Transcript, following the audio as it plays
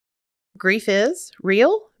Grief is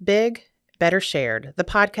real, big, better shared. The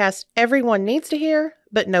podcast everyone needs to hear,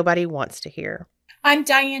 but nobody wants to hear. I'm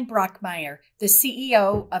Diane Brockmeyer, the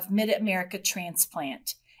CEO of Mid-America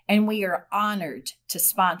Transplant, and we are honored to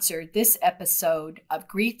sponsor this episode of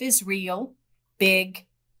Grief is Real, Big,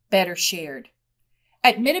 Better Shared.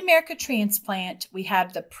 At Mid-America Transplant, we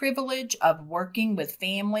have the privilege of working with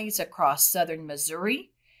families across southern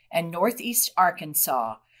Missouri and northeast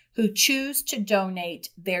Arkansas who choose to donate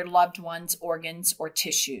their loved ones' organs or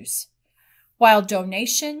tissues. While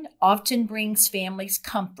donation often brings families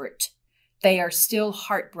comfort, they are still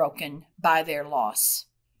heartbroken by their loss.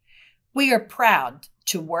 We are proud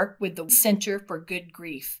to work with the Center for Good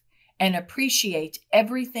Grief and appreciate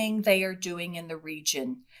everything they are doing in the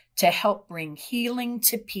region to help bring healing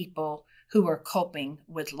to people who are coping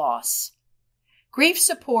with loss. Grief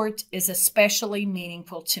support is especially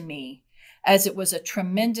meaningful to me, as it was a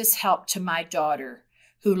tremendous help to my daughter,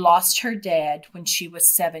 who lost her dad when she was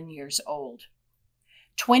 7 years old.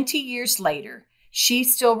 20 years later, she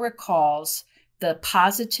still recalls the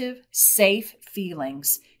positive, safe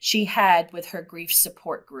feelings she had with her grief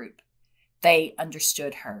support group. They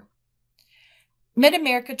understood her.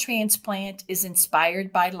 Mid-America Transplant is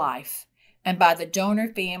inspired by life and by the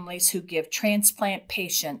donor families who give transplant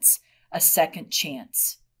patients a second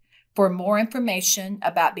chance. For more information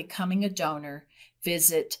about becoming a donor,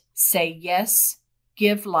 visit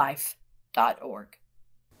sayyesgivelife.org.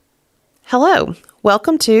 Hello,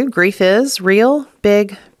 welcome to Grief is Real,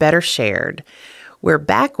 Big, Better Shared. We're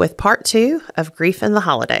back with part 2 of Grief in the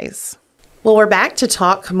Holidays. Well, we're back to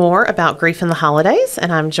talk more about grief in the holidays,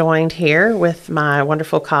 and I'm joined here with my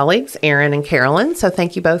wonderful colleagues, Erin and Carolyn. So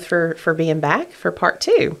thank you both for being back for part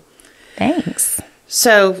 2. Thanks.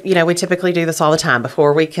 So, we typically do this all the time.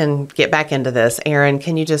 Before we can get back into this, Erin,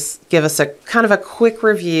 can you just give us a kind of a quick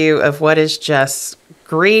review of what is just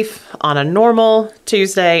grief on a normal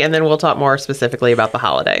Tuesday, and then we'll talk more specifically about the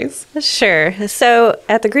holidays. Sure. So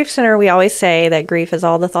at the Grief Center, we always say that grief is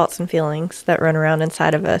all the thoughts and feelings that run around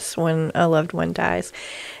inside of us when a loved one dies.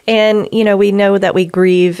 And, we know that we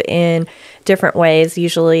grieve in different ways.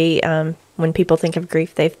 Usually when people think of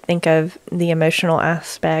grief, they think of the emotional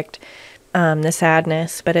aspect, the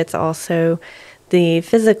sadness, but it's also the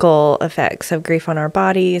physical effects of grief on our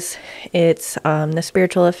bodies. It's the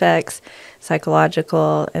spiritual effects,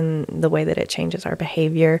 psychological, and the way that it changes our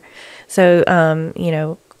behavior. So,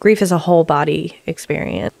 grief is a whole body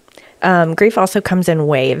experience. Grief also comes in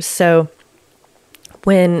waves. So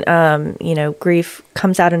when, grief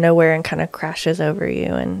comes out of nowhere and kind of crashes over you,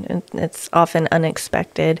 and it's often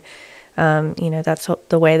unexpected. That's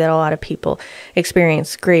the way that a lot of people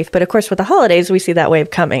experience grief. But of course, with the holidays, we see that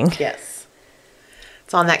wave coming. Yes.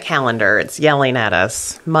 It's on that calendar. It's yelling at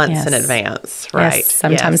us months in advance, right? Yes.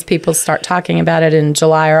 Sometimes people start talking about it in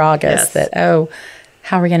July or August that, how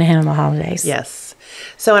are we going to handle the holidays? Yes.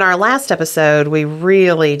 So in our last episode, we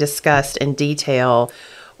really discussed in detail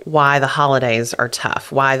why the holidays are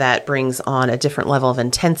tough, why that brings on a different level of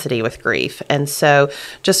intensity with grief. And so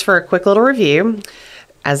just for a quick little review,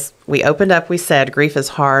 as we opened up, we said grief is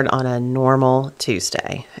hard on a normal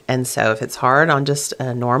Tuesday. And so if it's hard on just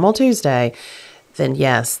a normal Tuesday, then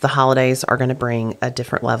yes, the holidays are going to bring a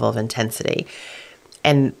different level of intensity.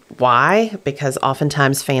 And why? Because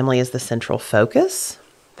oftentimes family is the central focus.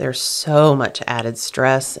 There's so much added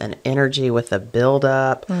stress and energy with the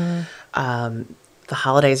buildup. The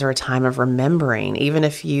holidays are a time of remembering, even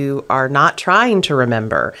if you are not trying to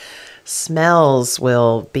remember. Smells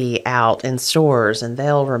will be out in stores and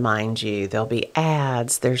they'll remind you. There'll be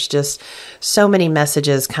ads. There's just so many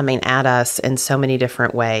messages coming at us in so many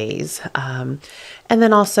different ways. And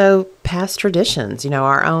then also past traditions.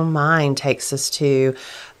 Our own mind takes us to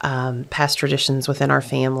past traditions within our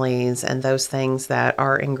families and those things that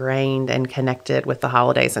are ingrained and connected with the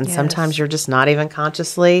holidays. And sometimes you're just not even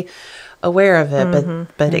consciously aware of it,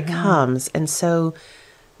 but it comes. And so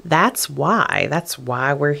that's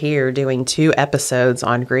why we're here doing 2 episodes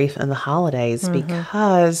on grief and the holidays,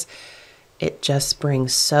 because it just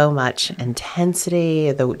brings so much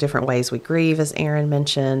intensity, the different ways we grieve, as Erin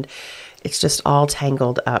mentioned. It's just all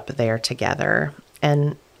tangled up there together.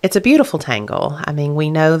 And it's a beautiful tangle. I mean, we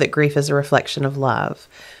know that grief is a reflection of love.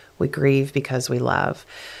 We grieve because we love.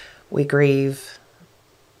 We grieve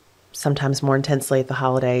sometimes more intensely at the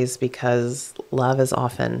holidays because love is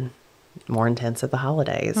often more intense at the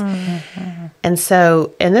holidays. And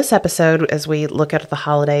so in this episode, as we look at the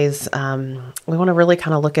holidays, we want to really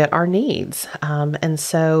kind of look at our needs. And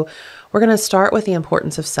so we're going to start with the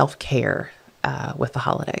importance of self-care with the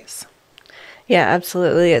holidays. Yeah,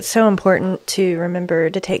 absolutely. It's so important to remember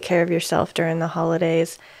to take care of yourself during the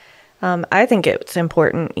holidays. I think it's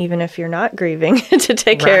important, even if you're not grieving, to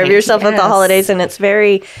take care of Right. yourself at the Yes. holidays. And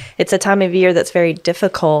it's a time of year that's very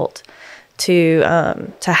difficult to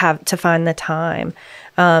find the time.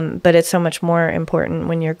 But it's so much more important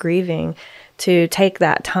when you're grieving to take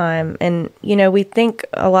that time. And, we think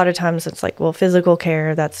a lot of times it's like, well, physical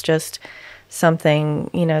care, that's just something,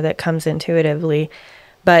 that comes intuitively.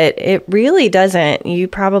 But it really doesn't. You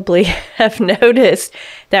probably have noticed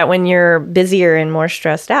that when you're busier and more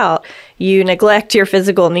stressed out, you neglect your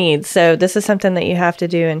physical needs. So this is something that you have to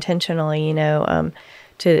do intentionally,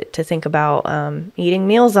 to think about eating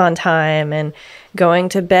meals on time and going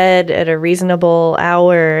to bed at a reasonable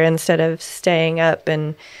hour instead of staying up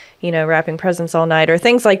and, wrapping presents all night or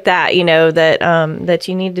things like that, that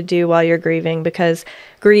you need to do while you're grieving, because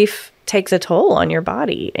grief takes a toll on your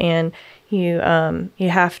body, and you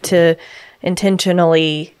have to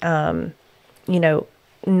intentionally,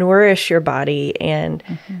 nourish your body and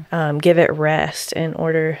give it rest in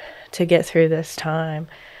order to get through this time.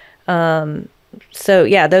 So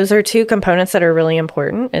yeah, those are two components that are really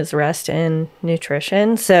important, is rest and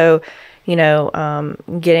nutrition. So,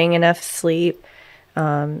 getting enough sleep,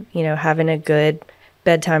 having a good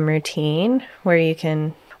bedtime routine where you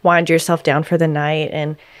can wind yourself down for the night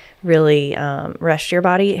and really rest your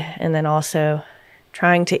body, and then also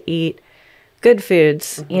trying to eat good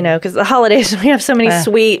foods, because the holidays we have so many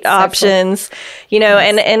sweet options,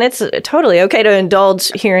 yes. and it's totally okay to indulge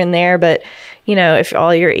here and there, but if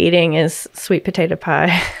all you're eating is sweet potato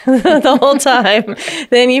pie the whole time,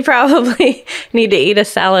 then you probably need to eat a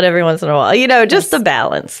salad every once in a while. Just the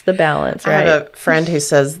balance, right? I have a friend who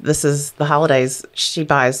says this is the holidays. She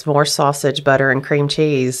buys more sausage, butter, and cream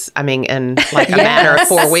cheese. I mean, in like a matter of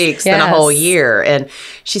 4 weeks than a whole year. And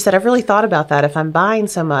she said, I've really thought about that. If I'm buying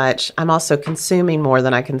so much, I'm also consuming more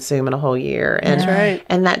than I consume in a whole year. And, That's right.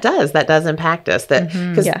 And that does impact us.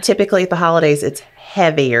 Because typically at the holidays, it's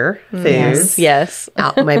heavier foods. Yes.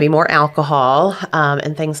 Maybe more alcohol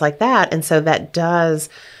and things like that. And so that does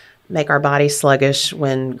make our body sluggish,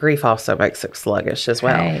 when grief also makes it sluggish as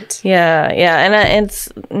well. Right. Yeah. And it's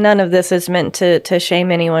none of this is meant to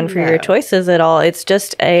shame anyone for your choices at all. It's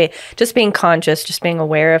just being conscious, just being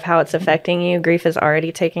aware of how it's affecting you. Grief is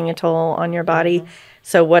already taking a toll on your body.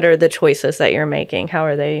 So what are the choices that you're making? How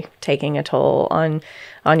are they taking a toll on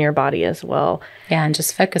your body as well? Yeah, and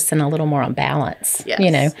just focusing a little more on balance.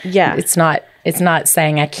 Yes. Yeah. It's not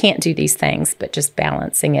saying I can't do these things, but just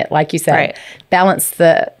balancing it. Like you said, Right. balance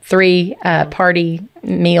the 3 party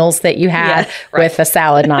meals that you have with a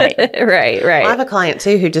salad night. Right. I have a client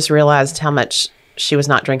too who just realized how much she was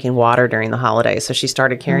not drinking water during the holidays. So she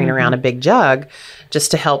started carrying around a big jug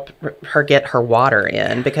just to help her get her water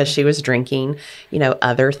in, because she was drinking,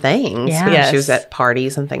 other things. Yeah. Because she Yes. was at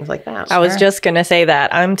parties and things like that. I was just going to say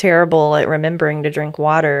that I'm terrible at remembering to drink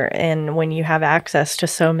water. And when you have access to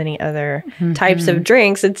so many other types of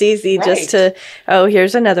drinks, it's easy just to,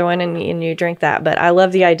 here's another one, and you drink that. But I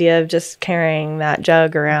love the idea of just carrying that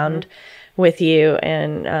jug around with you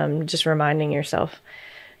and just reminding yourself.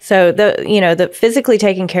 So the physically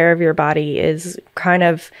taking care of your body is kind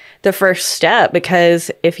of the first step, because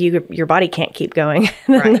if your body can't keep going,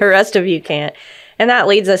 then the rest of you can't. And that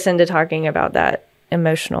leads us into talking about that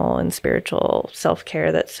emotional and spiritual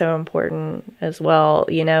self-care that's so important as well.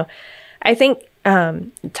 I think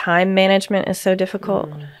time management is so difficult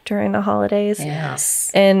during the holidays. Yes.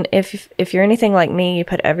 And if you're anything like me, you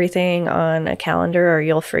put everything on a calendar or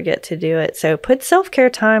you'll forget to do it. So put self-care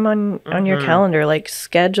time on your calendar, like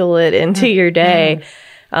schedule it into your day.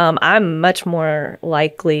 I'm much more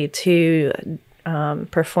likely to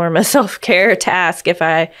perform a self-care task if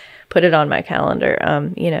I put it on my calendar,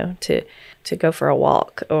 to go for a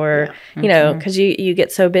walk, or, because you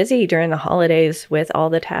get so busy during the holidays with all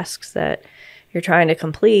the tasks that you're trying to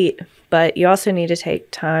complete, but you also need to take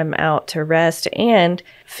time out to rest and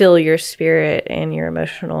fill your spirit and your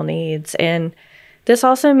emotional needs. And this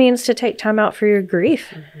also means to take time out for your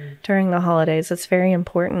grief during the holidays. It's very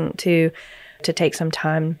important to take some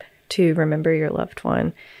time to remember your loved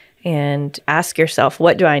one and ask yourself,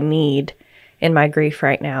 what do I need in my grief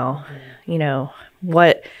right now?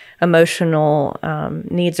 What emotional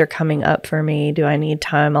needs are coming up for me? Do I need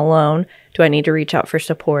time alone? Do I need to reach out for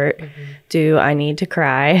support? Do I need to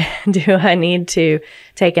cry? Do I need to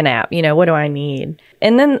take a nap? What do I need?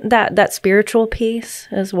 And then that spiritual piece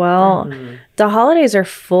as well. The holidays are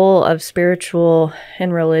full of spiritual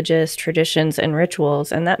and religious traditions and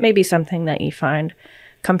rituals, and that may be something that you find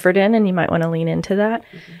comfort in, and you might want to lean into that.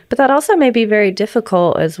 But that also may be very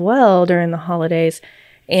difficult as well during the holidays.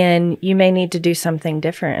 And you may need to do something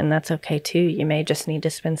different, and that's okay too. You may just need to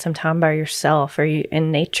spend some time by yourself or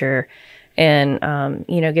in nature and,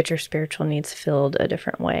 get your spiritual needs filled a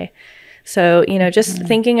different way. So, just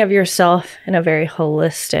thinking of yourself in a very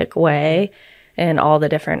holistic way and all the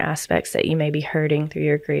different aspects that you may be hurting through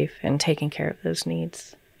your grief and taking care of those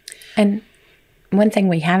needs. And one thing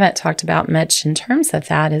we haven't talked about much in terms of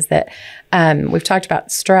that is that we've talked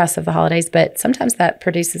about stress of the holidays, but sometimes that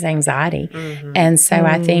produces anxiety. And so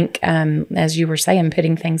I think, as you were saying,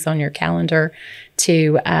 putting things on your calendar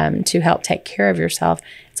to help take care of yourself.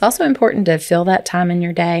 It's also important to fill that time in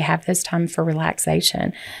your day, have this time for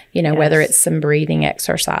relaxation, whether it's some breathing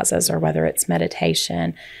exercises or whether it's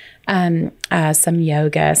meditation, some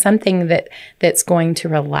yoga, something that's going to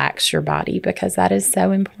relax your body, because that is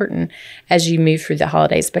so important as you move through the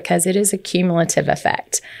holidays, because it is a cumulative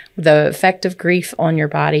effect. The effect of grief on your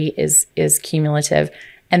body is cumulative,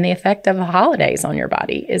 and the effect of the holidays on your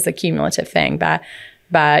body is a cumulative thing. By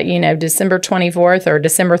December 24th or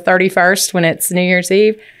December 31st, when it's New Year's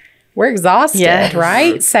Eve, we're exhausted,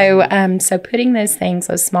 right? So putting those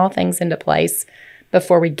small things into place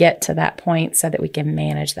before we get to that point so that we can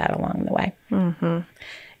manage that along the way. Mm-hmm.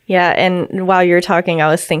 Yeah, and while you were talking, I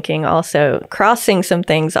was thinking also crossing some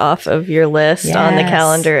things off of your list on the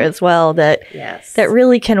calendar as well that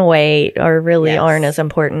really can wait or really aren't as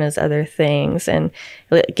important as other things, and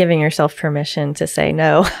giving yourself permission to say,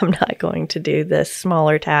 no, I'm not going to do this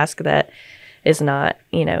smaller task that is not,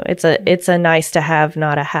 it's a nice to have,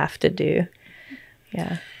 not a have to do.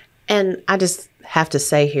 Yeah. And I just have to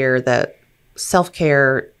say here that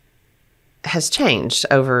self-care has changed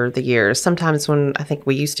over the years. Sometimes when I think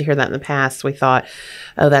we used to hear that in the past, we thought,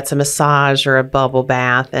 oh, that's a massage or a bubble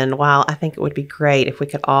bath. And while I think it would be great if we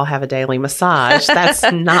could all have a daily massage, that's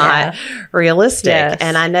not realistic. Yes.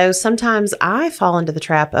 And I know sometimes I fall into the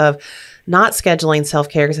trap of not scheduling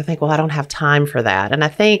self-care because I think, well, I don't have time for that. And I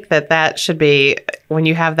think that should be, when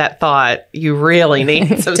you have that thought, you really need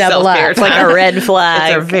some self-care. It's like a red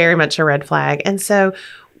flag. It's very much a red flag. And so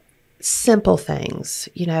simple things,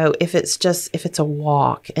 if it's a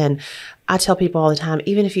walk, and I tell people all the time,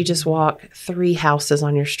 even if you just walk 3 houses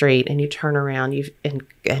on your street and you turn around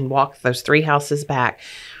and walk those 3 houses back,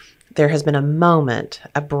 there has been a moment,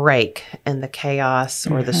 a break in the chaos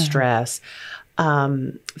or the stress.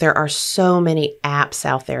 There are so many apps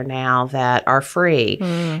out there now that are free,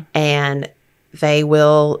 and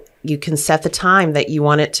you can set the time that you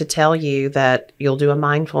want it to tell you that you'll do a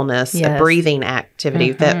mindfulness, a breathing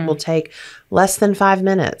activity that will take less than 5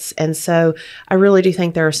 minutes. And so I really do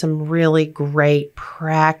think there are some really great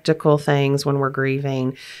practical things when we're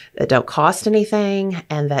grieving that don't cost anything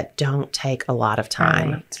and that don't take a lot of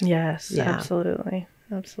time. Right. Yes, absolutely.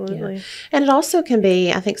 Absolutely. Yeah. And it also can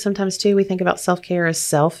be, I think sometimes too, we think about self-care as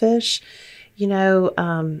selfish,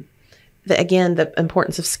 again, the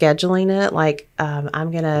importance of scheduling it. Like,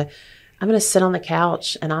 I'm gonna sit on the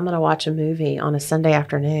couch and I'm gonna watch a movie on a Sunday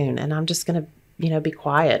afternoon, and I'm just gonna, be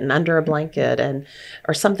quiet and under a blanket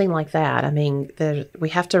or something like that. I mean, we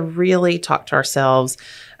have to really talk to ourselves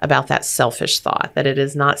about that selfish thought, that it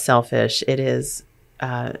is not selfish. It is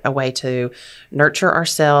a way to nurture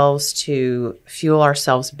ourselves, to fuel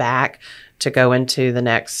ourselves back, to go into the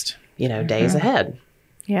next, days ahead.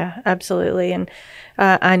 Yeah, absolutely. And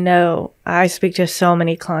I know I speak to so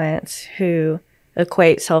many clients who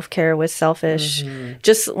equate self-care with selfish,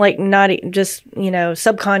 just like not just,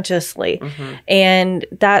 subconsciously. And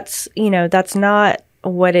that's not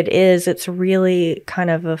what it is. It's really kind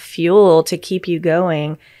of a fuel to keep you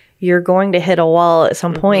going. You're going to hit a wall at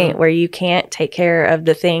some point where you can't take care of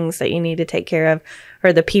the things that you need to take care of,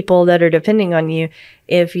 or the people that are depending on you,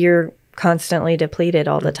 if you're constantly depleted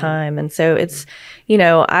all the time. And so it's,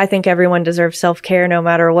 I think everyone deserves self-care no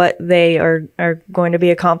matter what they are going to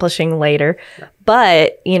be accomplishing later.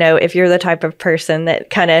 But, if you're the type of person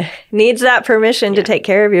that kind of needs that permission to take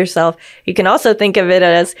care of yourself, you can also think of it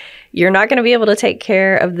as you're not going to be able to take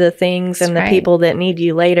care of the things and the people that need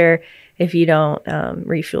you later if you don't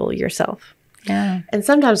refuel yourself. Yeah. And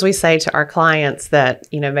sometimes we say to our clients that,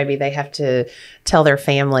 maybe they have to tell their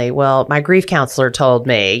family, well, my grief counselor told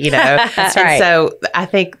me, That's right. So I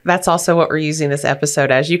think that's also what we're using this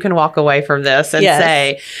episode as. You can walk away from this and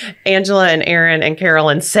say, Angela and Aaron and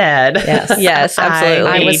Carolyn said. Yes, yes,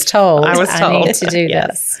 absolutely. I was told. I need to do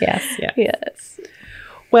this. Yes.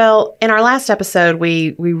 Well, in our last episode,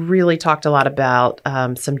 we really talked a lot about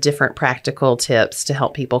some different practical tips to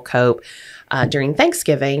help people cope during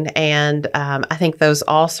Thanksgiving. And I think those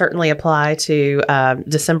all certainly apply to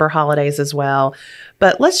December holidays as well.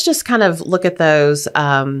 But let's just kind of look at those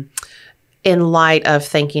in light of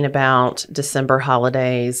thinking about December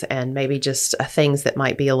holidays and maybe just things that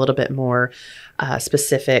might be a little bit more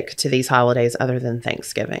specific to these holidays other than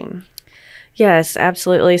Thanksgiving. Yes,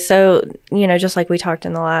 absolutely. So, just like we talked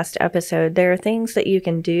in the last episode, there are things that you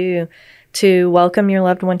can do to welcome your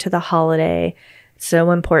loved one to the holiday. It's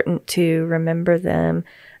so important to remember them.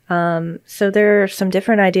 So there are some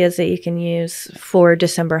different ideas that you can use for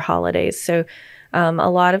December holidays. So a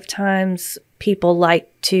lot of times people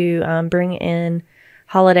like to bring in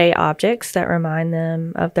holiday objects that remind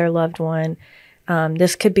them of their loved one.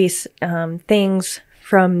 This could be things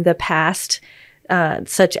from the past,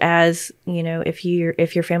 such as, if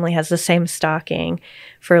your family has the same stocking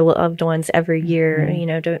for loved ones every year,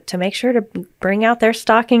 to make sure to bring out their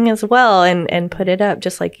stocking as well and put it up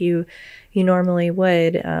just like you normally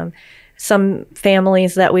would. Some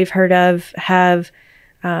families that we've heard of have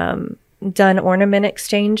done ornament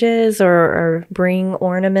exchanges or bring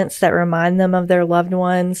ornaments that remind them of their loved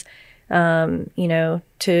ones, to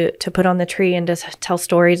put on the tree and to tell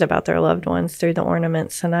stories about their loved ones through the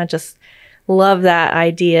ornaments. And I just love that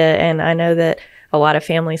idea. And I know that a lot of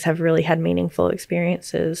families have really had meaningful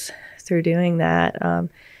experiences through doing that.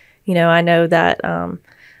 I know that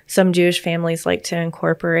some Jewish families like to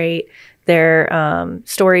incorporate their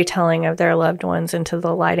storytelling of their loved ones into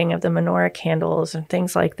the lighting of the menorah candles and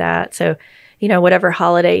things like that. So, whatever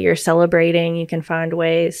holiday you're celebrating, you can find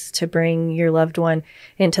ways to bring your loved one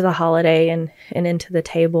into the holiday and into the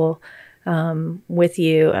table with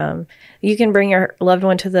you. You can bring your loved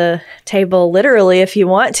one to the table literally if you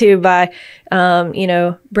want to by,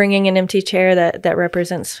 bringing an empty chair that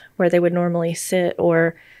represents where they would normally sit,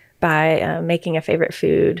 or by making a favorite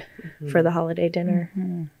food for the holiday dinner.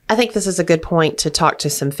 Mm-hmm. I think this is a good point to talk to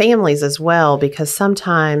some families as well, because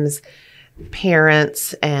sometimes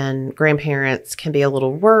parents and grandparents can be a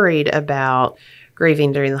little worried about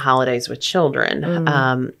grieving during the holidays with children.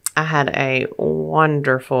 I had a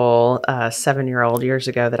wonderful 7-year-old years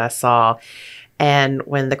ago that I saw, and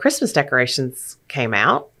when the Christmas decorations came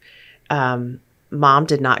out, Mom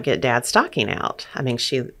did not get Dad's stocking out. I mean,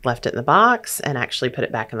 she left it in the box and actually put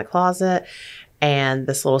it back in the closet. And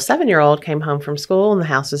this little 7-year-old came home from school and the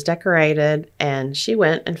house was decorated, and she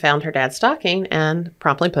went and found her dad's stocking and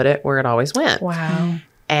promptly put it where it always went. Wow.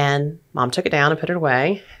 And Mom took it down and put it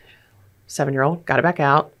away. 7-year-old got it back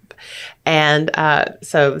out. And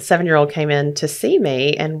so the 7-year-old came in to see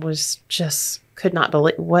me and was just could not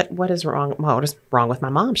believe what is wrong. What is wrong with my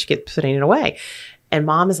mom? She kept putting it away. And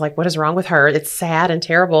Mom is like, what is wrong with her? It's sad and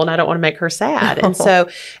terrible, and I don't want to make her sad. And so,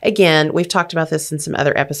 again, we've talked about this in some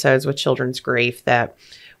other episodes with children's grief, that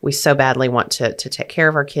we so badly want to take care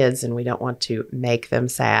of our kids, and we don't want to make them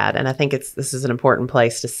sad. And I think this is an important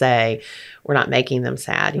place to say we're not making them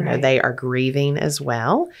sad. You know, they are grieving as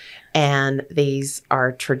well. And these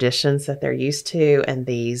are traditions that they're used to, and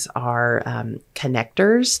these are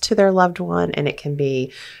connectors to their loved one. And it can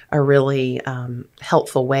be a really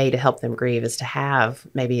helpful way to help them grieve is to have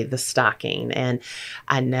maybe the stocking. And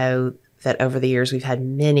I know that over the years, we've had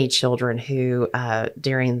many children who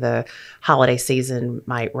during the holiday season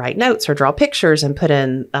might write notes or draw pictures and put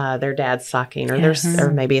in their dad's stocking, or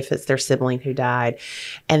or maybe if it's their sibling who died.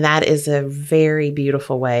 And that is a very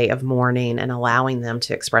beautiful way of mourning and allowing them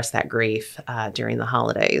to express that grief during the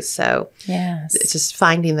holidays. So it's just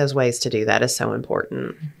finding those ways to do that is so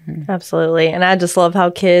important. Mm-hmm. Absolutely. And I just love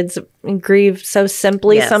how kids grieve so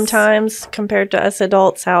simply sometimes compared to us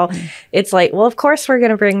adults, how it's like, well, of course we're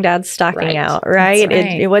going to bring dad's stocking out, right?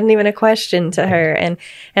 It wasn't even a question to her. And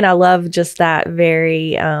I love just that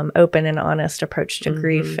very open and honest approach to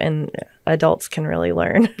grief, and adults can really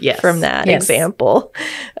learn from that example,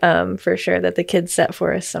 for sure, that the kids set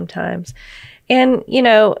for us sometimes. And, you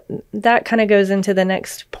know, that kind of goes into the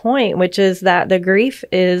next point, which is that the grief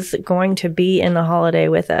is going to be in the holiday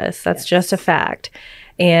with us. That's just a fact.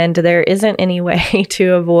 And there isn't any way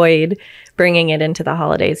to avoid bringing it into the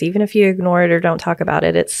holidays. Even if you ignore it or don't talk about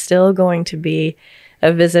it, it's still going to be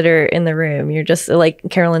a visitor in the room. You're just, like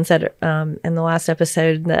Carolyn said in the last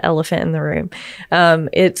episode, the elephant in the room.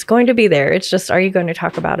 It's going to be there. It's just, are you going to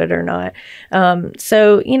talk about it or not?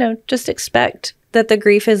 So, you know, just expect that the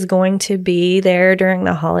grief is going to be there during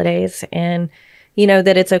the holidays, and, you know,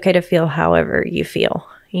 that it's okay to feel however you feel.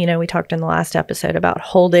 You know, we talked in the last episode about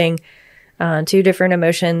holding two different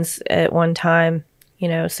emotions at one time, you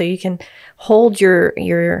know, so you can hold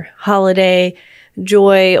your holiday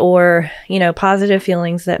joy or, you know, positive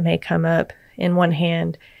feelings that may come up in one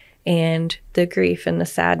hand, and the grief and the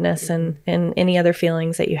sadness and any other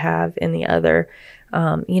feelings that you have in the other.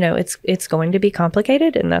 You know, it's going to be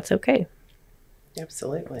complicated, and that's okay.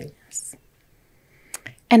 Absolutely.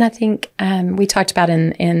 And I think we talked about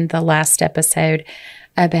in the last episode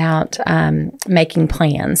about making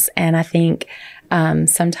plans. And I think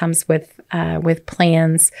sometimes with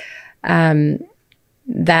plans,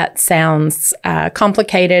 that sounds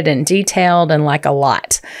complicated and detailed and like a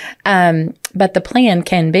lot. But the plan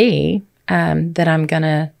can be that I'm going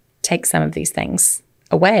to take some of these things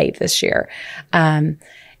away this year.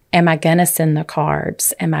 Am I going to send the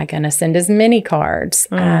cards? Am I going to send as many cards?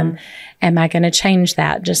 Am I going to change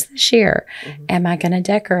that just this year? Am I going to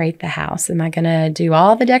decorate the house? Am I going to do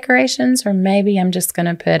all the decorations? Or maybe I'm just going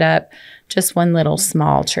to put up just one little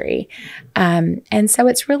small tree. And so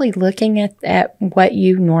it's really looking at what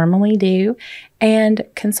you normally do and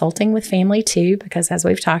consulting with family too, because as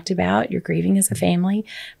we've talked about, you're grieving as a family,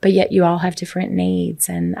 but yet you all have different needs.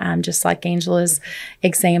 And just like Angela's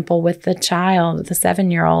example with the child, the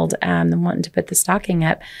 7-year-old, wanting to put the stocking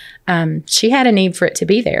up, she had a need for it to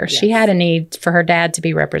be there. Yes. She had a need for her dad to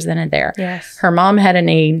be represented there. Yes. Her mom had a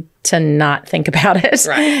need to not think about it.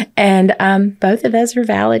 Right. And both of those are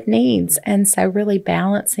valid needs. And so really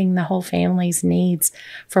balancing the whole family's needs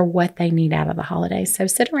for what they need out of the holidays. So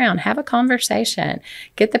sit around, have a conversation,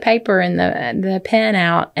 get the paper and the pen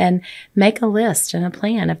out and make a list and a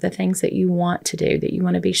plan of the things that you want to do, that you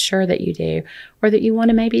want to be sure that you do, or that you want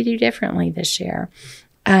to maybe do differently this year.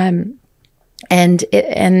 And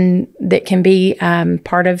that can be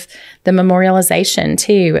part of the memorialization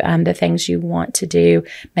too, the things you want to do.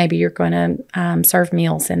 Maybe you're going to serve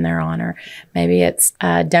meals in their honor. Maybe it's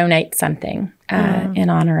donate something in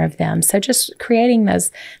honor of them. So just creating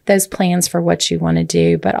those plans for what you want to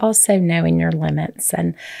do, but also knowing your limits.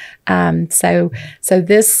 And so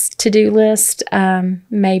this to-do list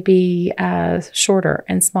may be shorter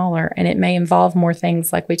and smaller, and it may involve more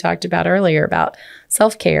things like we talked about earlier about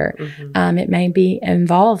self-care. It may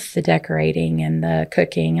involve the decorating and the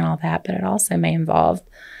cooking and all that, but it also may involve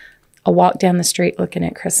a walk down the street looking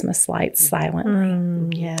at Christmas lights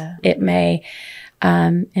silently. Yeah. It may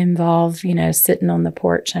involve, sitting on the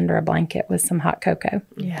porch under a blanket with some hot cocoa.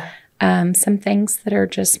 Yeah. Some things that are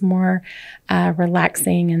just more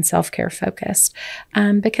relaxing and self-care focused,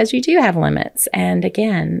 because you do have limits. And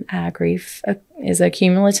again, grief is a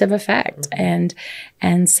cumulative effect. And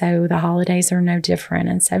so the holidays are no different.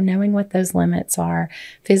 And so knowing what those limits are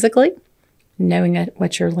physically, knowing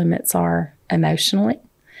what your limits are emotionally.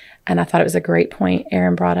 And I thought it was a great point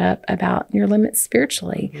Erin brought up about your limits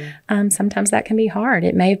spiritually. Sometimes that can be hard.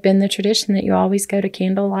 It may have been the tradition that you always go to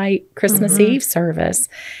candlelight Christmas Eve service,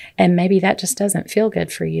 and maybe that just doesn't feel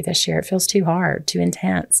good for you this year. It feels too hard, too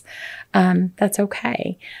intense. That's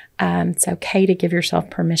okay. It's okay to give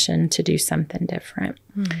yourself permission to do something different.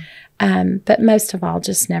 But most of all,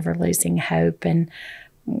 just never losing hope. And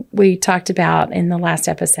we talked about in the last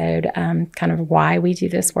episode kind of why we do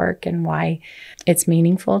this work and why it's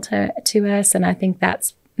meaningful to us. And I think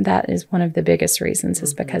that is one of the biggest reasons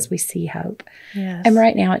is because we see hope. Yes. And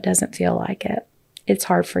right now it doesn't feel like it. It's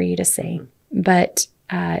hard for you to see. But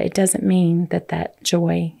it doesn't mean that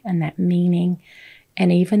joy and that meaning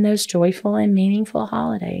and even those joyful and meaningful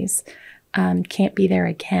holidays can't be there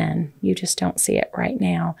again. You just don't see it right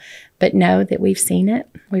now. But know that we've seen it.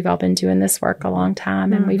 We've all been doing this work a long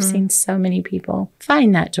time, and we've seen so many people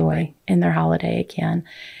find that joy in their holiday again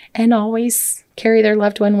and always carry their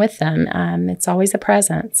loved one with them. It's always a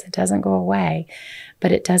presence. It doesn't go away,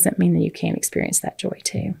 but it doesn't mean that you can't experience that joy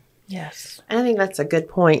too. Yes. And I think that's a good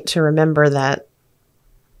point to remember that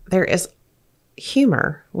there is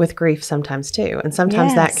humor with grief sometimes too. And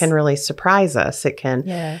sometimes that can really surprise us. It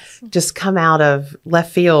can just come out of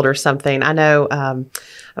left field or something. I know I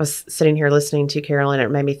was sitting here listening to Carolyn, and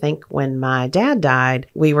it made me think when my dad died,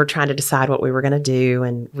 we were trying to decide what we were going to do.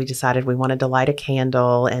 And we decided we wanted to light a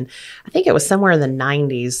candle. And I think it was somewhere in the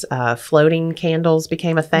 90s, floating candles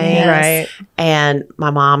became a thing. Yes. Right. And my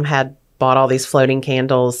mom had bought all these floating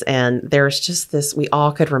candles, and there's just this, we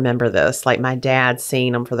all could remember this, like my dad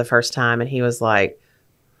seeing them for the first time, and he was like,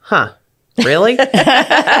 huh, really?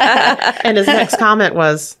 And his next comment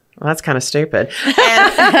was, well, that's kind of stupid.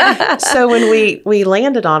 And so when we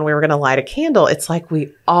landed on we were going to light a candle, it's like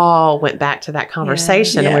we all went back to that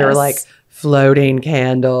conversation and we were like, floating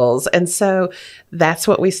candles. And so that's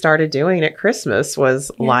what we started doing at Christmas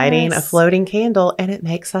was lighting a floating candle, and it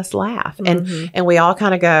makes us laugh. And we all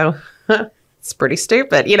kind of go, it's pretty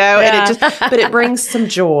stupid, and it just, but it brings some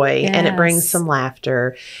joy and it brings some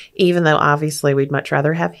laughter, even though obviously we'd much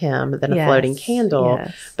rather have him than a floating candle.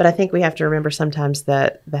 But I think we have to remember sometimes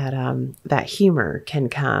that humor can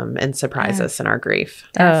come and surprise us in our grief.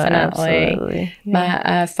 Definitely.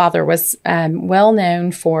 My father was well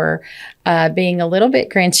known for being a little bit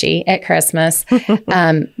grinchy at Christmas,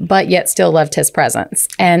 but yet still loved his presents.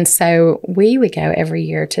 And so we would go every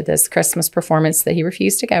year to this Christmas performance that he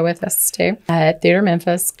refused to go with us to at Theater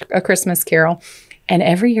Memphis, A Christmas Carol. And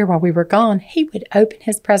every year while we were gone, he would open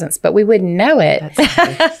his presents, but we wouldn't know it.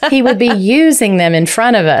 He would be using them in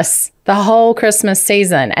front of us the whole Christmas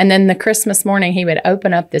season. And then the Christmas morning, he would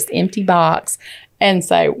open up this empty box and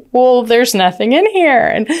say, well, there's nothing in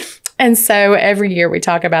here. And so every year we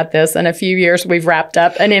talk about this. In a few years, we've wrapped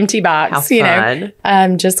up an empty box,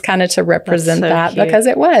 just kind of to represent that cute. Because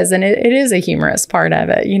it was. And it is a humorous part of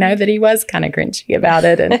it, that he was kind of grinchy about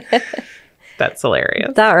it. And that's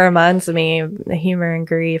hilarious. That reminds me of the humor and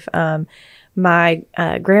grief. My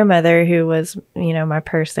grandmother, who was, my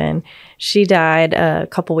person, she died a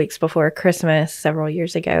couple weeks before Christmas several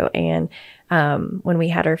years ago. And when we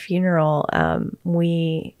had our funeral,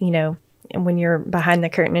 we, when you're behind the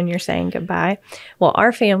curtain and you're saying goodbye, well,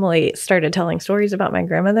 our family started telling stories about my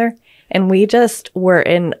grandmother, and we just were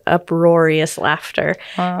in uproarious laughter.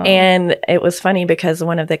 Oh. And it was funny because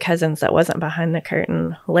one of the cousins that wasn't behind the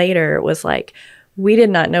curtain later was like, we did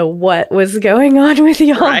not know what was going on with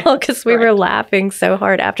y'all because we were laughing so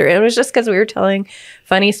hard after. It was just because we were telling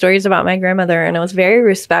funny stories about my grandmother, and it was very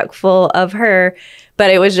respectful of her,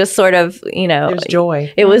 but it was just sort of, it was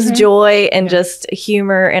joy. It was joy, and just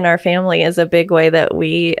humor in our family is a big way that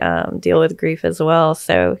we deal with grief as well.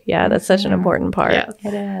 So, yeah, that's such an important part. Yeah,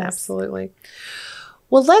 it is. Absolutely.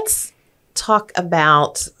 Well, let's talk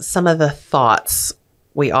about some of the thoughts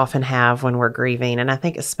we often have when we're grieving, and I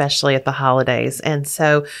think especially at the holidays. And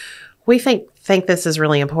so we think this is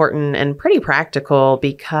really important and pretty practical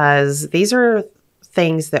because these are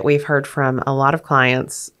things that we've heard from a lot of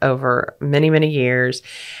clients over many, many years,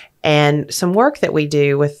 and some work that we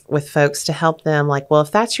do with folks to help them, like, well,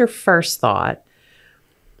 if that's your first thought,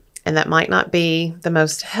 and that might not be the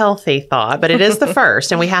most healthy thought, but it is the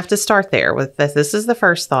first, and we have to start there with this. This is the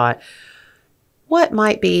first thought. What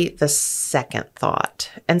might be the second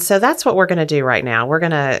thought? And so that's what we're going to do right now. We're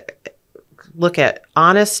going to look at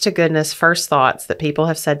honest to goodness first thoughts that people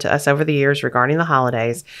have said to us over the years regarding the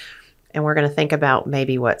holidays. And we're going to think about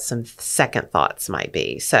maybe what some second thoughts might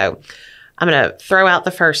be. So I'm going to throw out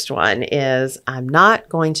the first one is, I'm not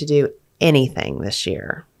going to do anything this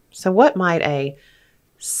year. So what might a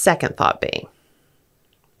second thought be?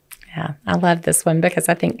 Yeah, I love this one because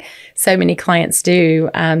I think so many clients do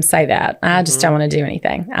say that. I just don't want to do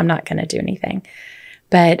anything. I'm not going to do anything.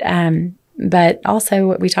 But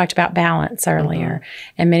also we talked about balance earlier.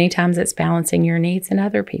 And many times it's balancing your needs and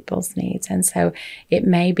other people's needs. And so it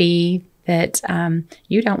may be that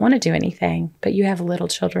you don't want to do anything, but you have little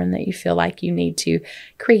children that you feel like you need to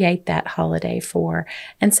create that holiday for.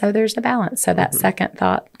 And so there's a balance. So that second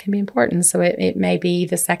thought can be important. So it may be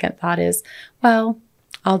the second thought is, well,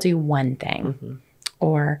 I'll do one thing,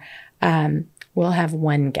 or we'll have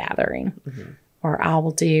one gathering, or I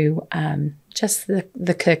will do just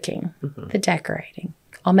the cooking, the decorating.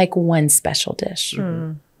 I'll make one special dish.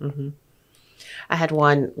 I had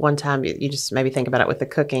one time, you just maybe think about it with the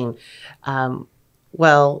cooking.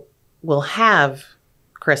 Well, we'll have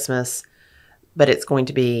Christmas, but it's going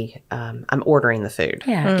to be, I'm ordering the food.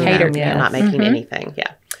 Yeah, catered. I'm not making anything.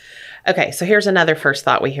 Yeah. Okay, so here's another first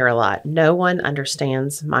thought we hear a lot. No one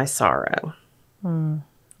understands my sorrow.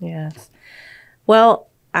 Yes. Well,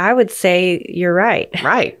 I would say you're right.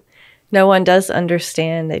 Right. No one does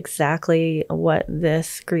understand exactly what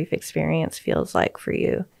this grief experience feels like for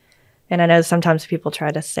you. And I know sometimes people try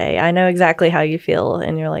to say, I know exactly how you feel.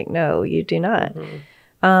 And you're like, no, you do not.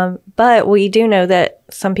 But we do know that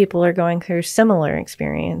some people are going through similar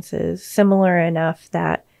experiences, similar enough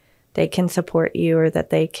that they can support you, or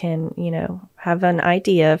that they can, have an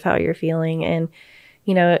idea of how you're feeling. And,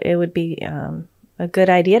 it would be a good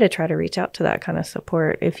idea to try to reach out to that kind of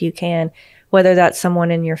support if you can, whether that's someone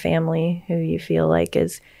in your family who you feel like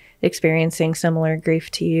is experiencing similar grief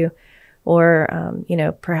to you, or,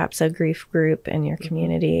 perhaps a grief group in your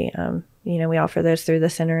community. We offer those through the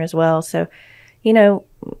center as well. So,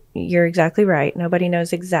 you're exactly right. Nobody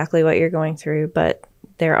knows exactly what you're going through, but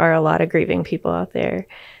there are a lot of grieving people out there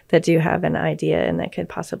that do have an idea and that could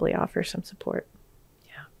possibly offer some support.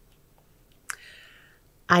 Yeah.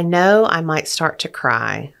 I know I might start to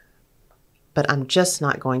cry, but I'm just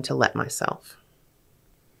not going to let myself.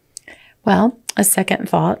 Well, a second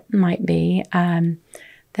thought might be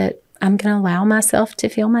that I'm going to allow myself to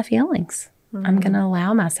feel my feelings. I'm going to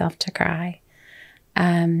allow myself to cry.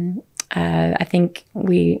 I think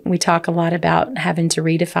we talk a lot about having to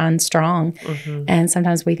redefine strong. And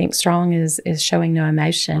sometimes we think strong is showing no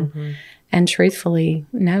emotion. And truthfully,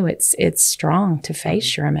 no, it's strong to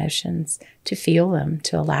face your emotions, to feel them,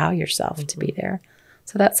 to allow yourself to be there.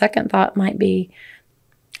 So that second thought might be,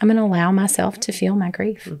 I'm going to allow myself to feel my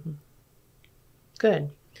grief. Good.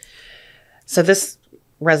 So this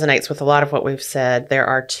resonates with a lot of what we've said. There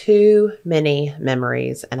are too many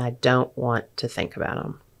memories, and I don't want to think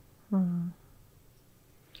about them.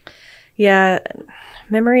 Yeah,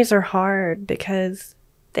 memories are hard because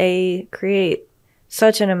they create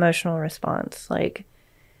such an emotional response. Like,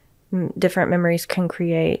 different memories can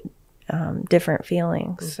create different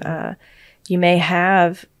feelings. You may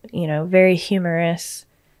have, very humorous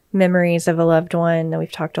memories of a loved one.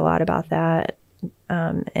 We've talked a lot about that.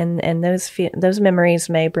 And those memories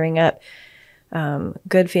may bring up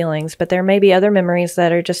good feelings, but there may be other memories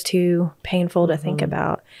that are just too painful to think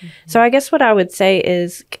about. So I guess what I would say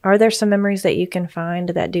is, are there some memories that you can find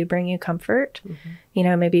that do bring you comfort?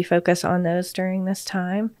 Maybe focus on those during this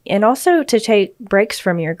time. And also to take breaks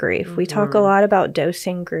from your grief. We talk a lot about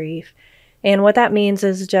dosing grief. And what that means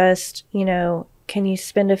is just, can you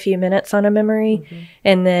spend a few minutes on a memory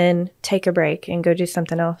and then take a break and go do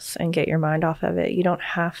something else and get your mind off of it? You don't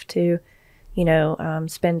have to,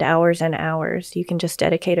 spend hours and hours. You can just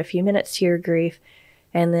dedicate a few minutes to your grief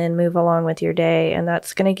and then move along with your day. And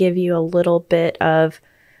that's going to give you a little bit of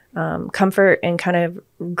comfort and kind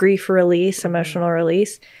of grief release, emotional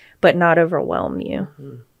release, but not overwhelm you.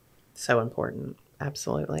 So important.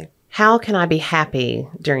 Absolutely. How can I be happy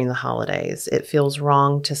during the holidays? It feels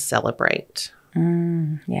wrong to celebrate.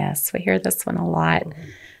 Yes, we hear this one a lot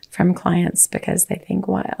from clients because they think,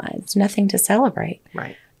 well, it's nothing to celebrate.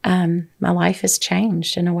 Right. My life has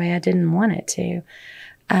changed in a way I didn't want it to.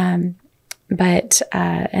 But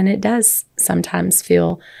it does sometimes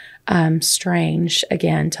feel strange,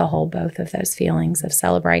 again, to hold both of those feelings of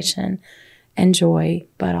celebration and joy,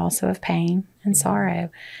 but also of pain and sorrow.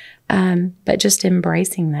 But just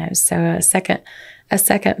embracing those. So a second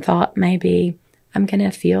thought may be, I'm going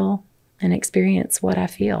to feel and experience what I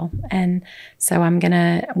feel. And so I'm going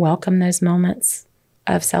to welcome those moments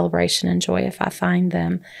of celebration and joy if I find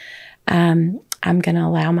them. I'm going to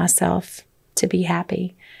allow myself to be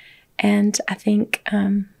happy. And I think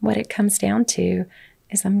what it comes down to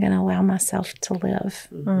is I'm going to allow myself to live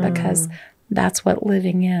because that's what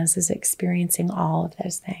living is experiencing all of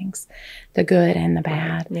those things, the good and the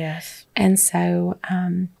bad. Right. Yes. And so,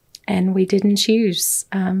 and we didn't choose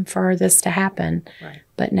for this to happen,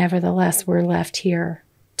 but nevertheless, we're left here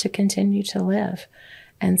to continue to live.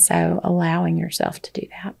 And so allowing yourself to do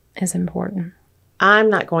that is important. I'm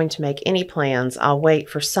not going to make any plans. I'll wait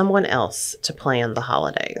for someone else to plan the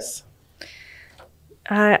holidays.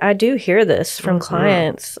 I do hear this from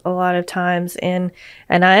clients a lot of times, and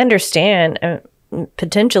I understand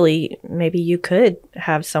potentially maybe you could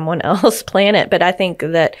have someone else plan it, but I think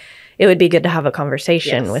that it would be good to have a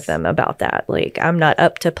conversation with them about that. Like, I'm not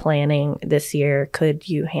up to planning this year. Could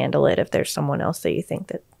you handle it if there's someone else that you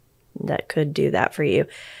think that could do that for you?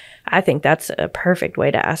 I think that's a perfect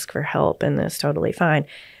way to ask for help, and that's totally fine.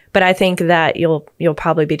 But I think that you'll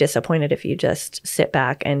probably be disappointed if you just sit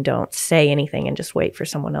back and don't say anything and just wait for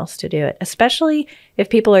someone else to do it, especially if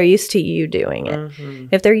people are used to you doing it.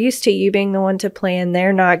 If they're used to you being the one to plan,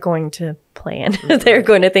 they're not going to plan. They're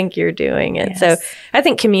going to think you're doing it. Yes. So I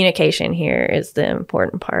think communication here is the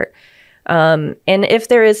important part. And if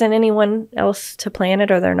there isn't anyone else to plan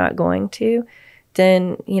it or they're not going to,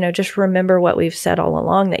 then, just remember what we've said all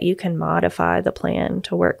along, that you can modify the plan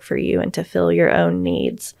to work for you and to fill your own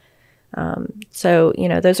needs. So,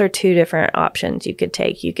 those are two different options you could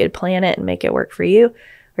take. You could plan it and make it work for you,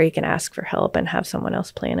 or you can ask for help and have someone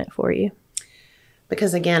else plan it for you.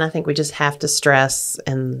 Because again, I think we just have to stress,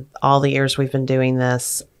 in all the years we've been doing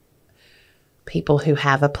this, people who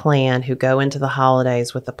have a plan, who go into the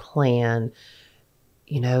holidays with a plan,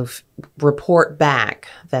 report back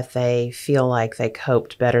that they feel like they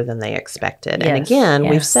coped better than they expected. Yes, and again,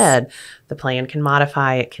 we've said the plan can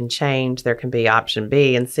modify, it can change. There can be option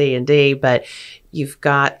B and C and D, but you've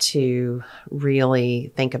got to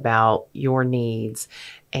really think about your needs,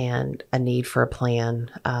 and a need for a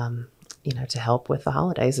plan, to help with the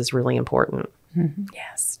holidays is really important.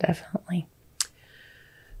 Yes, definitely.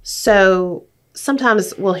 So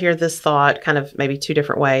sometimes we'll hear this thought kind of maybe two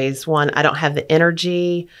different ways. One, I don't have the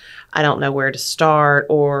energy. I don't know where to start.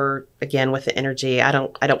 Or again, with the energy, I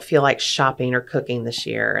don't feel like shopping or cooking this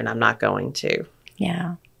year, and I'm not going to.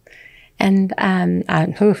 Yeah. And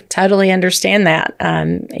I totally understand that.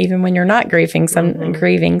 Even when you're not grieving,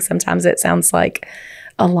 sometimes it sounds like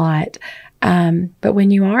a lot. But when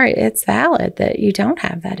you are, it's valid that you don't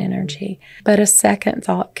have that energy. But a second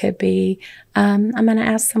thought could be, I'm going to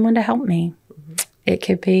ask someone to help me. It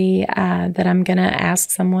could be that I'm going to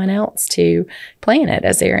ask someone else to plan it,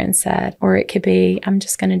 as Erin said. Or it could be I'm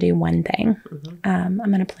just going to do one thing. I'm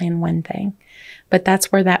going to plan one thing. But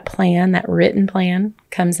that's where that plan, that written plan,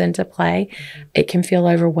 comes into play. It can feel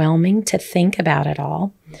overwhelming to think about it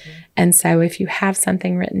all. And so if you have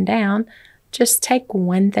something written down, just take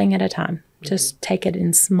one thing at a time. Just take it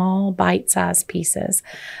in small, bite-sized pieces.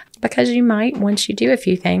 Because you might, once you do a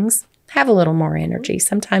few things, have a little more energy.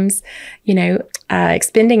 Sometimes,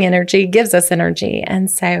 expending energy gives us energy. And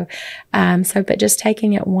but just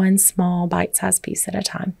taking it one small, bite-sized piece at a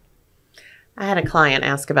time. I had a client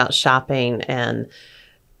ask about shopping and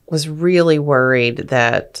was really worried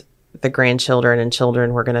that the grandchildren and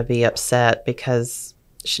children were going to be upset because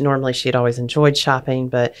she'd always enjoyed shopping,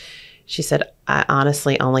 but she said, I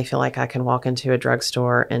honestly only feel like I can walk into a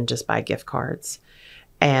drugstore and just buy gift cards.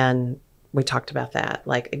 And we talked about that.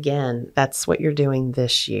 Like, again, that's what you're doing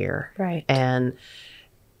this year. Right. And,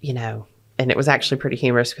 and it was actually pretty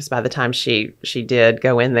humorous because by the time she did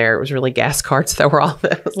go in there, it was really gas cards that were all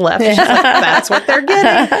that was left. She's like, that's what they're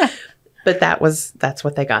getting. But that's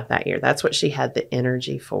what they got that year. That's what she had the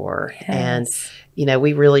energy for. Yes. And,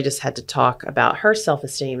 we really just had to talk about her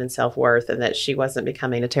self-esteem and self-worth and that she wasn't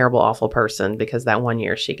becoming a terrible, awful person because that one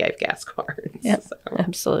year she gave gas cards. Yep, so.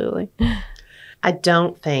 Absolutely. I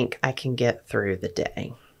don't think I can get through the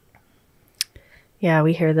day. Yeah,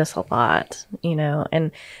 we hear this a lot,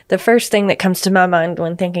 and the first thing that comes to my mind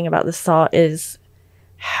when thinking about this thought is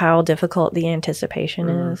how difficult the anticipation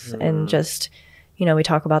is. And just, we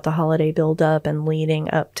talk about the holiday buildup and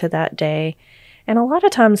leading up to that day. And a lot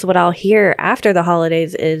of times what I'll hear after the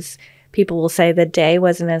holidays is people will say the day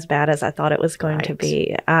wasn't as bad as I thought it was going to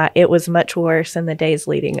be. It was much worse in the days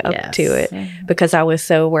leading up to it because I was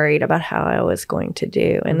so worried about how I was going to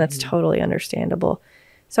do. And that's totally understandable.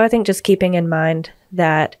 So I think just keeping in mind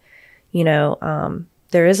that,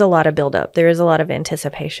 there is a lot of buildup, there is a lot of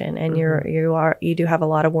anticipation, and you do have a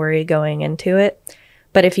lot of worry going into it.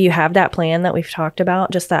 But if you have that plan that we've talked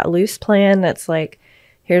about, just that loose plan that's like,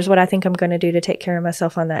 here's what I think I'm going to do to take care of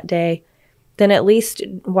myself on that day, then at least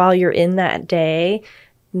while you're in that day,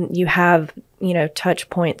 you have, touch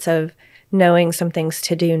points of knowing some things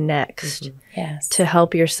to do next to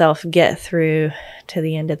help yourself get through to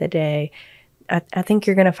the end of the day. I think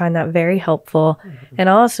you're going to find that very helpful. And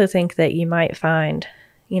I also think that you might find,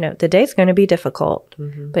 the day's going to be difficult,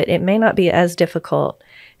 but it may not be as difficult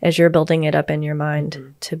as you're building it up in your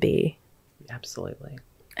mind to be. Absolutely.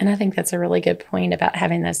 And I think that's a really good point about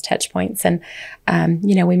having those touch points. And,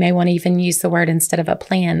 we may want to even use the word instead of a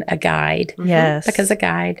plan, a guide. Yes. Because a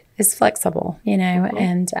guide is flexible,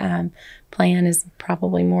 and plan is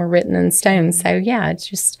probably more written in stone. So, it's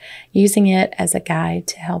just using it as a guide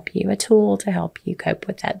to help you, a tool to help you cope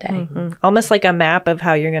with that day. Almost like a map of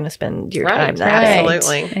how you're going to spend your time that day.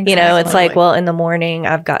 Absolutely. Exactly. It's like, well, in the morning,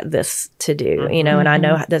 I've got this to do, and I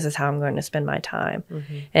know this is how I'm going to spend my time.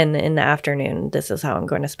 And in the afternoon, this is how I'm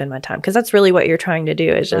going to spend my time. Because that's really what you're trying to do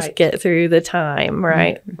is just get through the time,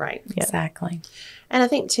 right? Right. Yeah. Exactly. And I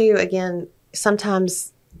think, too, again,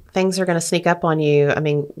 sometimes things are going to sneak up on you. I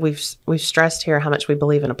mean, we've stressed here how much we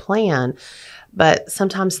believe in a plan, but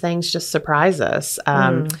sometimes things just surprise us.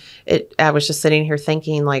 I was just sitting here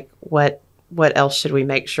thinking, like, what else should we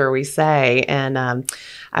make sure we say? And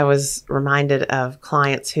I was reminded of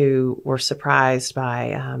clients who were surprised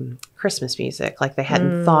by Christmas music, like they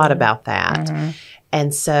hadn't thought about that.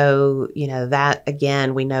 And so, that,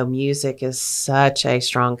 again, we know music is such a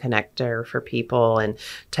strong connector for people and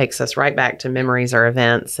takes us right back to memories or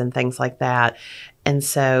events and things like that. And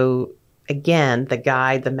so, again, the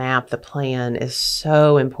guide, the map, the plan is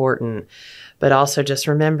so important, but also just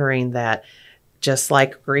remembering that just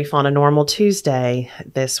like grief on a normal Tuesday,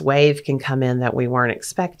 this wave can come in that we weren't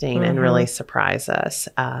expecting and really surprise us.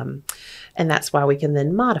 And that's why we can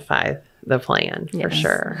then modify the plan for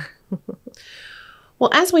sure. Well,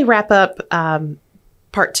 as we wrap up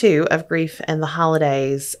part 2 of Grief and the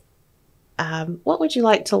Holidays, what would you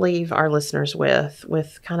like to leave our listeners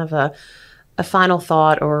with kind of a final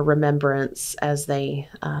thought or remembrance as they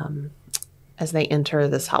enter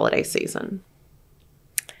this holiday season?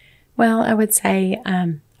 Well, I would say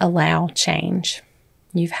allow change.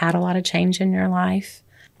 You've had a lot of change in your life.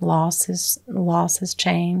 Loss is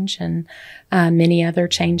change, and many other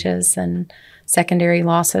changes and secondary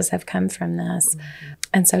losses have come from this.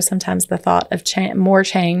 And so sometimes the thought of more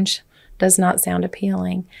change does not sound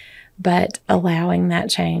appealing, but allowing that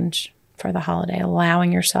change for the holiday,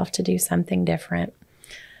 allowing yourself to do something different,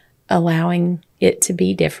 allowing it to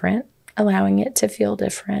be different, allowing it to feel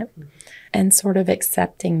different, and sort of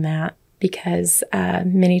accepting that, because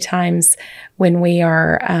many times when we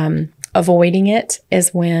are avoiding it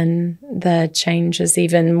is when the change is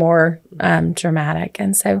even more dramatic.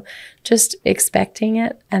 And so just expecting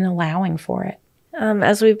it and allowing for it.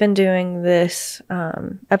 As we've been doing this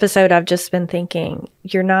episode, I've just been thinking,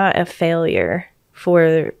 you're not a failure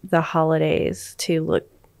for the holidays to look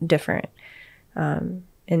different.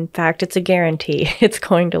 In fact, it's a guarantee it's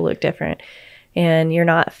going to look different. And you're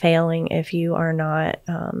not failing if you are not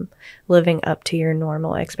living up to your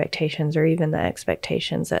normal expectations or even the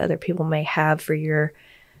expectations that other people may have for your,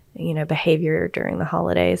 behavior during the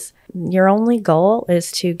holidays. Your only goal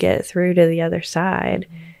is to get through to the other side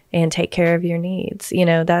and take care of your needs.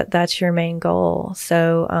 That's your main goal.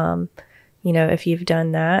 So, if you've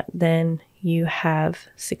done that, then you have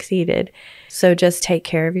succeeded. So just take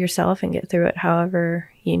care of yourself and get through it however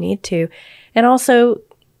you need to. And also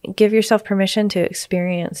give yourself permission to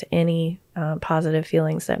experience any positive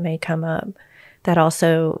feelings that may come up. That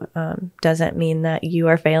also doesn't mean that you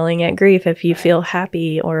are failing at grief if you feel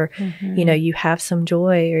happy or, you have some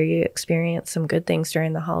joy or you experience some good things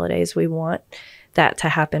during the holidays. We want that to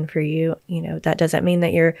happen for you. That doesn't mean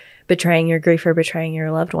that you're betraying your grief or betraying your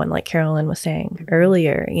loved one, like Carolyn was saying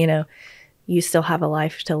earlier. You still have a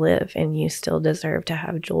life to live and you still deserve to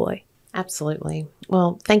have joy. Absolutely.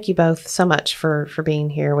 Well, thank you both so much for being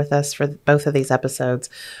here with us for both of these episodes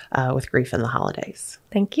with Grief in the Holidays.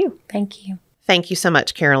 Thank you. Thank you. Thank you so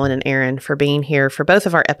much, Carolyn and Aaron, for being here for both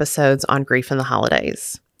of our episodes on Grief in the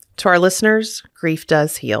Holidays. To our listeners, grief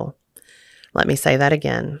does heal. Let me say that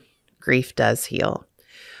again. Grief does heal.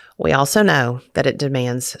 We also know that it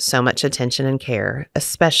demands so much attention and care,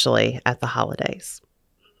 especially at the holidays.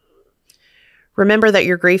 Remember that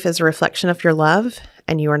your grief is a reflection of your love,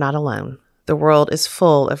 and you are not alone. The world is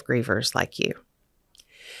full of grievers like you.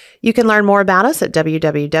 You can learn more about us at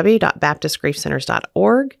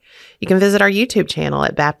www.baptistgriefcenters.org. You can visit our YouTube channel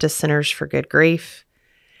at Baptist Centers for Good Grief.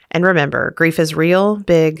 And remember, grief is real,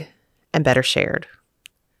 big, and better shared.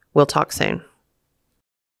 We'll talk soon.